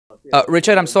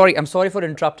Richard, I'm sorry for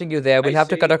interrupting you there. We'll have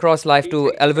to cut across live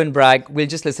to Alvin Bragg. We'll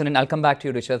just listen and I'll come back to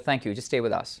you, Richard. Thank you. Just stay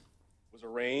with us. Was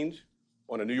arraigned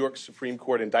on a New York Supreme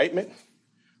Court indictment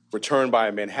returned by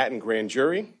a Manhattan grand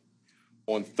jury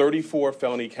on 34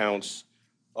 felony counts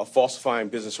of falsifying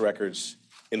business records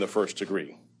in the first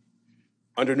degree.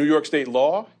 Under New York state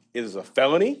law, it is a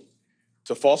felony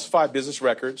to falsify business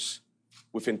records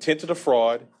with intent to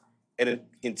defraud and an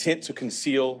intent to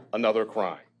conceal another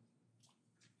crime.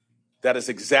 That is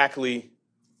exactly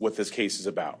what this case is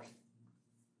about.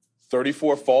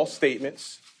 34 false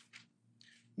statements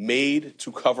made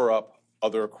to cover up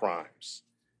other crimes.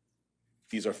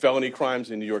 These are felony crimes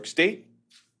in New York State,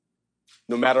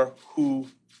 no matter who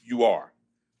you are.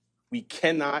 We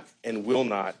cannot and will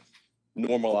not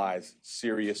normalize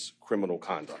serious criminal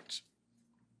conduct.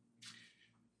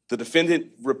 The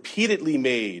defendant repeatedly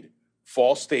made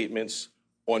false statements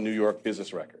on New York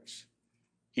business records.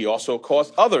 He also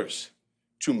caused others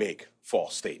to make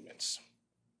false statements.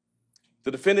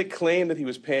 The defendant claimed that he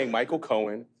was paying Michael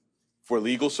Cohen for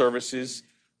legal services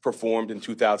performed in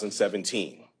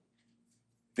 2017.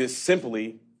 This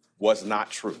simply was not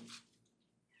true.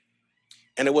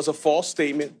 And it was a false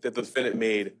statement that the defendant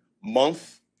made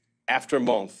month after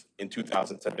month in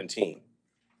 2017.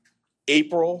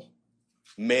 April,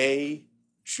 May,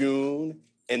 June,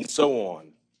 and so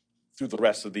on through the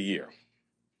rest of the year.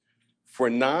 For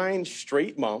 9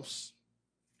 straight months,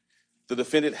 the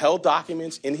defendant held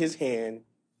documents in his hand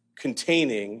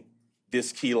containing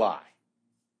this key lie,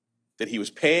 that he was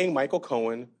paying Michael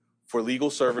Cohen for legal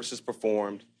services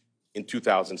performed in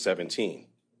 2017.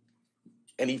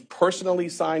 And he personally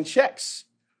signed checks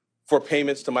for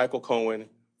payments to Michael Cohen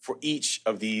for each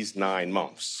of these 9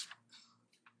 months.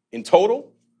 In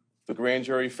total, the grand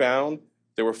jury found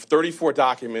there were 34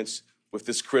 documents with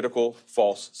this critical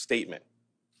false statement.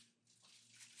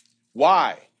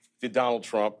 Why did Donald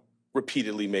Trump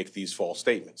repeatedly make these false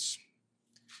statements?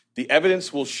 The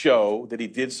evidence will show that he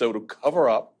did so to cover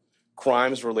up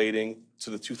crimes relating to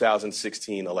the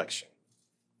 2016 election.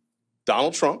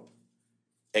 Donald Trump,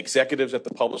 executives at the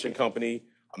publishing company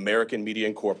American Media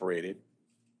Incorporated,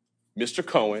 Mr.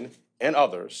 Cohen, and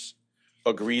others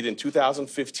agreed in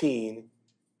 2015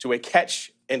 to a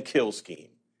catch and kill scheme.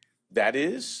 That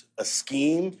is, a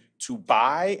scheme to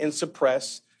buy and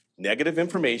suppress negative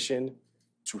information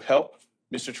to help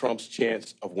Mr. Trump's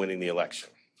chance of winning the election.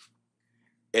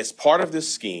 As part of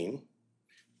this scheme,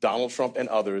 Donald Trump and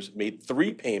others made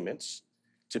 3 payments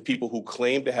to people who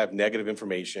claimed to have negative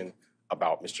information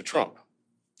about Mr. Trump.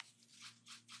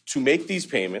 To make these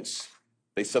payments,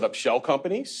 they set up shell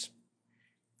companies,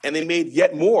 and they made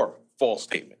yet more false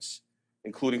statements,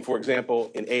 including, for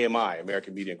example, in AMI,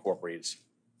 American Media Incorporated's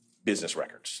business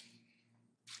records.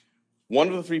 One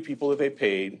of the 3 people that they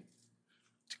paid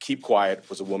to keep quiet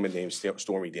was a woman named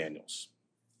Stormy Daniels.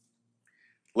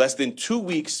 Less than 2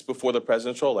 weeks before the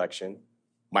presidential election,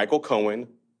 Michael Cohen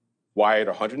wired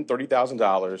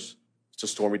 $130,000 to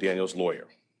Stormy Daniels' lawyer.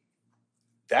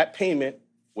 That payment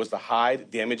was to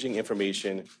hide damaging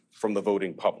information from the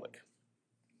voting public.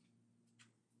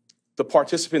 The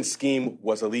participant scheme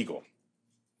was illegal.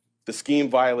 The scheme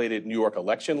violated New York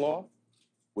election law,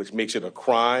 which makes it a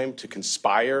crime to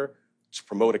conspire to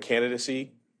promote a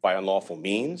candidacy by unlawful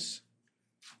means.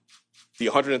 The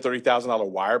 $130,000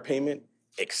 wire payment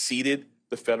exceeded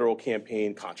the federal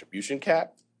campaign contribution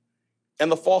cap,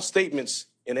 and the false statements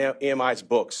in AMI's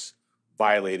books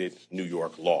violated New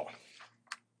York law.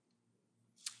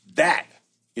 That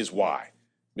is why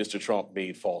Mr. Trump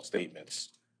made false statements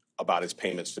about his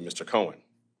payments to Mr. Cohen.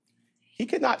 He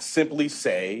could not simply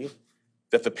say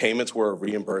that the payments were a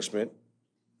reimbursement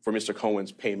for Mr.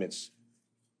 Cohen's payments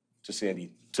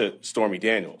to Stormy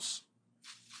Daniels.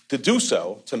 To do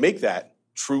so, to make that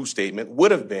true statement,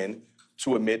 would have been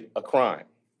to admit a crime.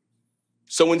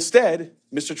 So instead,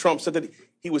 Mr. Trump said that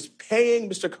he was paying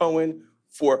Mr. Cohen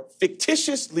for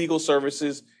fictitious legal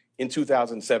services in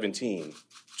 2017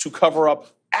 to cover up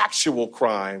actual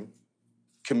crime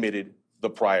committed the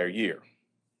prior year.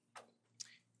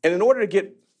 And in order to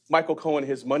get Michael Cohen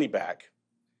his money back,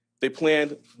 they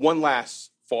planned one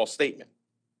last false statement.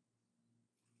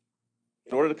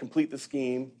 In order to complete the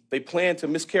scheme, they planned to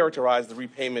mischaracterize the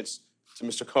repayments to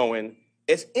Mr. Cohen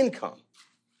as income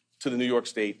to the New York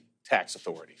State tax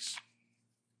authorities.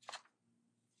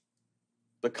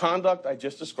 The conduct I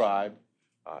just described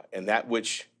and that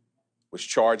which was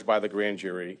charged by the grand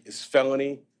jury is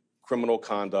felony criminal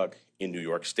conduct in New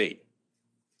York State.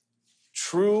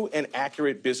 True and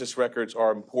accurate business records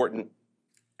are important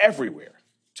everywhere,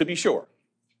 to be sure.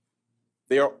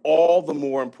 They are all the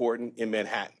more important in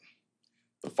Manhattan,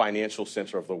 the financial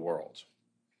center of the world.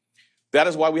 That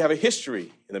is why we have a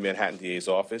history in the Manhattan DA's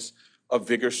office of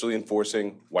vigorously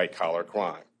enforcing white-collar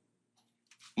crime.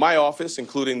 My office,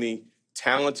 including the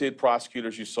talented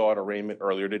prosecutors you saw at arraignment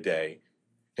earlier today,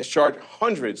 has charged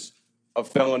hundreds of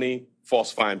felony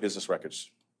falsifying business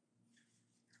records.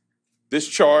 This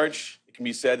charge, it can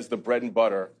be said, is the bread and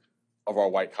butter of our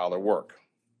white-collar work.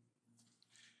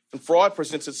 And fraud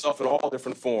presents itself in all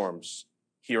different forms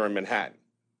here in Manhattan.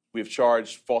 We have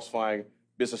charged falsifying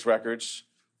business records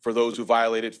for those who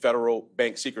violated federal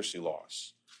bank secrecy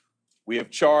laws. We have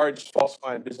charged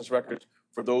falsifying business records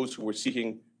for those who were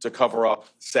seeking to cover up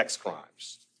sex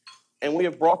crimes. And we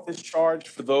have brought this charge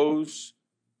for those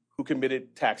who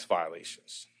committed tax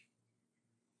violations.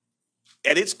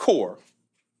 At its core,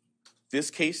 this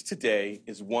case today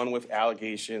is one with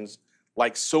allegations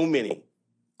like so many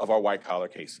of our white-collar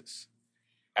cases.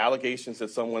 Allegations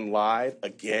that someone lied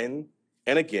again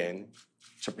and again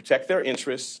to protect their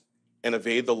interests and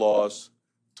evade the laws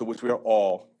to which we are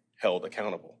all held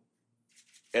accountable.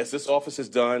 As this office has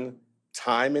done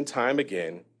time and time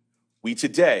again, we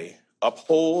today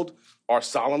uphold our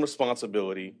solemn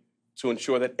responsibility to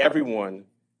ensure that everyone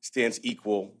stands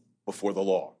equal before the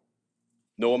law.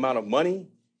 No amount of money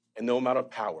and no amount of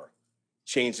power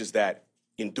changes that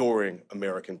enduring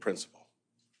American principle.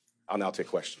 I'll now take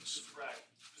questions.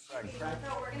 So we're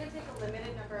going to take a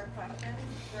limited number of questions.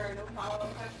 There are no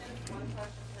follow-up questions. One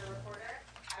question per reporter.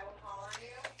 I will call on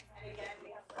you. And again,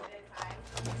 we have limited time.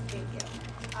 Thank you.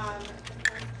 The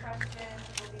first question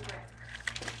will be Rick.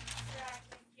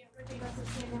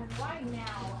 Why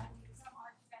now? I mean, some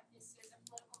argue that this is a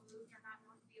political move. You're not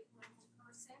known to be a political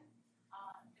person.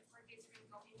 The floodgates are going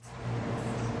to go into.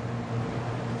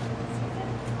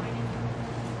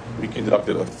 We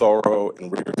conducted a thorough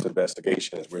and rigorous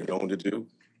investigation, as we're known to do,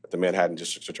 at the Manhattan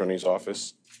District Attorney's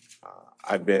Office.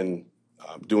 I've been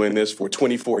doing this for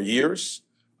 24 years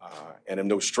and am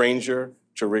no stranger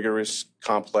to rigorous,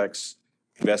 complex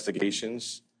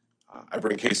investigations. I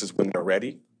bring cases when they're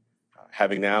ready.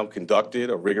 Having now conducted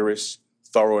a rigorous,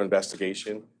 thorough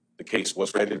investigation, the case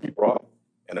was ready to be brought,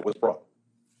 and it was brought.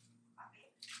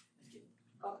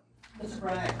 Mr.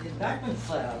 Bragg, the indictment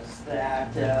says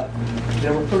that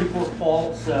there were 34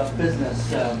 false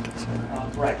business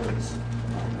records.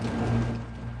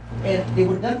 And they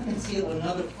would then conceal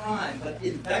another crime, but the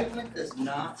indictment does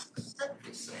not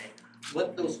specifically say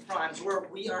what those crimes were.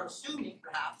 We are assuming,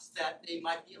 perhaps, that they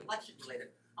might be election-related.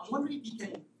 I'm wondering if you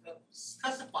can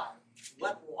specify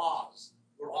what laws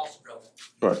were also broken.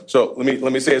 Right. So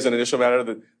let me say as an initial matter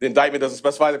that the indictment doesn't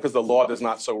specify that because the law does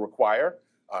not so require.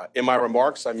 In my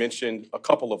remarks, I mentioned a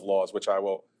couple of laws, which I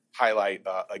will highlight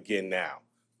again now.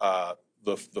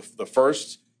 The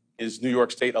first is New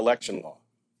York State election law,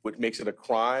 which makes it a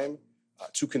crime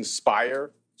to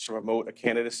conspire to promote a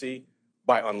candidacy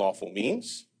by unlawful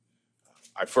means.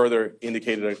 I further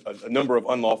indicated a number of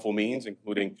unlawful means,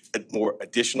 including more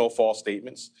additional false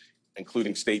statements,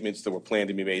 including statements that were planned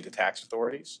to be made to tax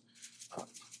authorities.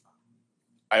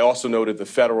 I also noted the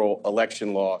federal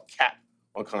election law cap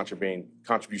on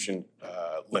contribution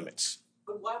limits.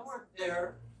 But why weren't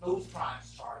there those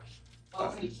crimes charged? Why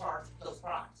wasn't he charged with those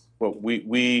crimes? Well,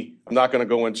 I'm not going to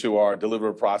go into our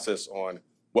deliberative process on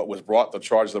what was brought. The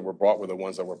charges that were brought were the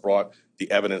ones that were brought.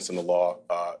 The evidence in the law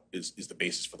is the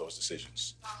basis for those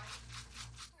decisions.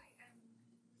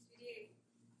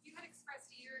 You had expressed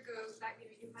a year ago that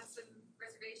you had some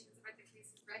reservations about the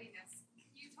case's readiness. Can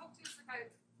you talk to us about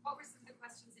what were some of the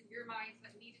questions in your mind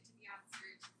that needed to be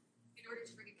answered in order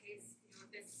to bring a case of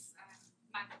this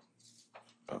magnitude?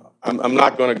 I'm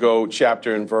not going to go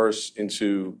chapter and verse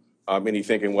into any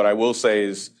thinking. What I will say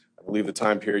is, I believe the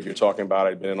time period you're talking about,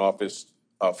 I've been in office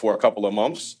for a couple of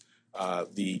months.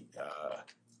 The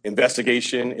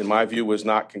investigation, in my view, was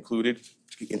not concluded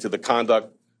into the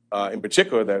conduct in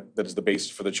particular that is the basis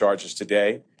for the charges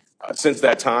today. Since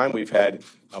that time, we've had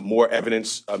more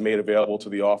evidence made available to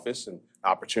the office and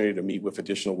opportunity to meet with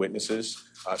additional witnesses.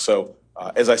 So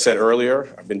as I said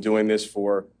earlier, I've been doing this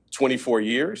for 24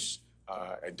 years.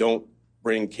 I don't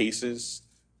bring cases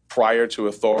prior to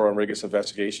a thorough and rigorous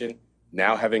investigation.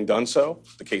 Now, having done so,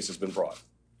 the case has been brought.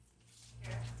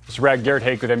 Mr. Bragg, Garrett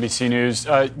Hake with NBC News.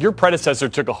 Your predecessor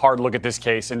took a hard look at this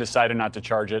case and decided not to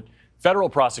charge it. Federal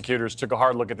prosecutors took a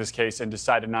hard look at this case and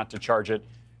decided not to charge it.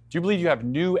 Do you believe you have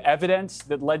new evidence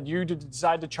that led you to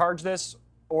decide to charge this,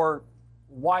 or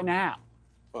why now?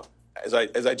 Well, as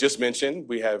I just mentioned,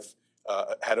 we have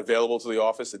had available to the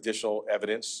office additional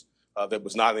evidence that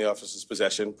was not in the office's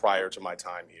possession prior to my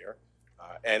time here.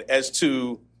 And as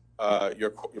to your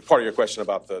part of your question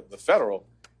about the federal,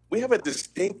 we have a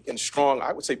distinct and strong,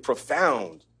 I would say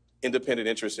profound, independent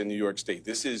interest in New York State.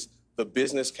 This is the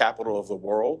business capital of the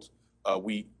world.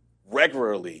 We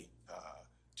regularly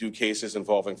do cases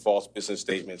involving false business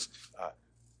statements.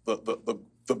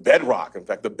 The bedrock, in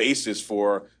fact, the basis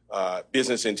for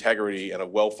business integrity and a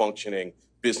well-functioning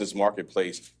business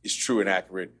marketplace is true and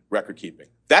accurate record keeping.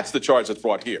 That's the charge that's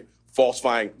brought here,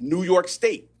 falsifying New York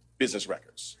State business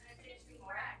records.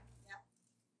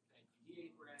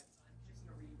 DA Bragg, I'm just going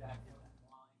to read back one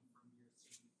line from your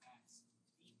statement of facts.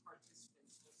 The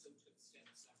participants also took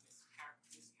steps that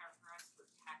mischaracterized for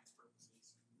tax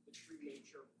purposes the true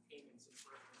nature of payments and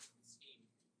furtherance of the scheme.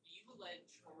 Do you allege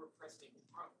former President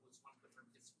Trump was one of the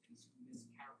participants who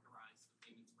mischaracterized the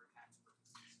payments for tax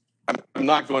purposes? I'm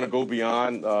not going to go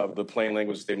beyond the plain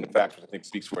language statement of facts, which I think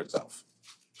speaks for itself.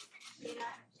 Bragg,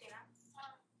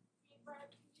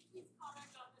 can you please comment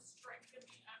on the strength of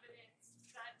the evidence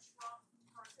that Trump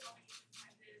personally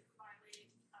intended to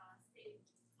violate state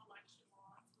election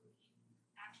law, including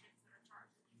actions that are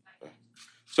charged in the indictment?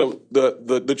 So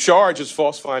the charge is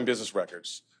falsifying business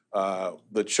records.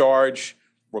 The charge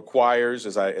requires,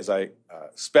 as I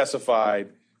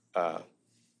specified,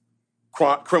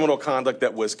 criminal conduct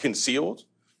that was concealed.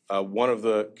 One of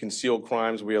the concealed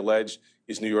crimes we allege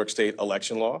is New York State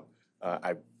election law.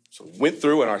 I went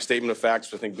through in our statement of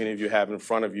facts, which I think many of you have in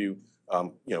front of you,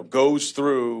 goes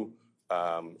through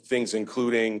things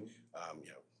including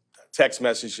text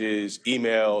messages,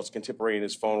 emails,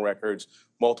 contemporaneous phone records,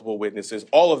 multiple witnesses.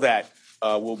 All of that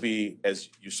will be, as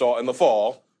you saw in the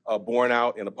fall, borne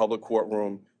out in a public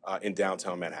courtroom in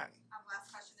downtown Manhattan.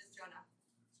 Last question is Jonah.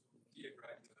 DA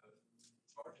Bragg, the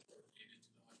charges that were related to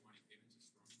the hot money payments to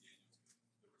Stormy Daniels,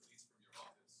 the release from your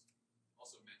office,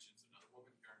 also mentions another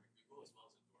woman, Karen McDougal, as well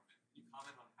as a doorman. Can you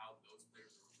comment on how those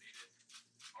players are related to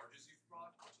the charges you've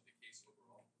brought or to the case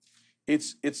overall?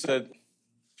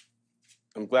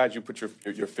 I'm glad you put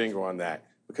your finger on that,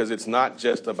 because it's not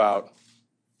just about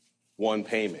one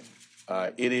payment.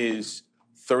 It is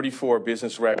 34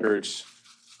 business records,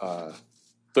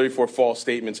 34 false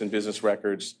statements in business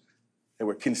records that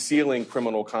were concealing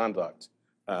criminal conduct.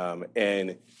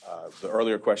 And the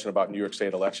earlier question about New York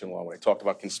State election law, when I talked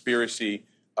about conspiracy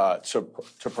to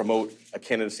promote a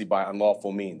candidacy by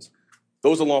unlawful means.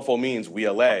 Those unlawful means, we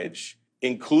allege,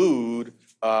 include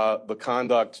the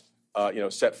conduct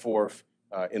set forth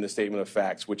in the statement of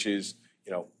facts, which is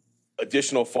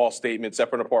additional false statements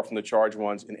separate and apart from the charged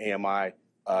ones in AMI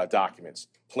documents,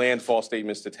 planned false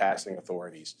statements to taxing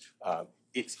authorities.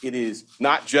 It is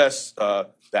not just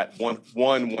that one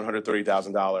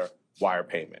 $130,000 wire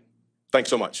payment. Thanks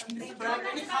so much. Mr. Bragg,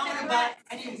 any comment about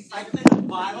any incitement of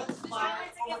violence by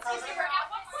former president?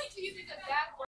 At what point do you think that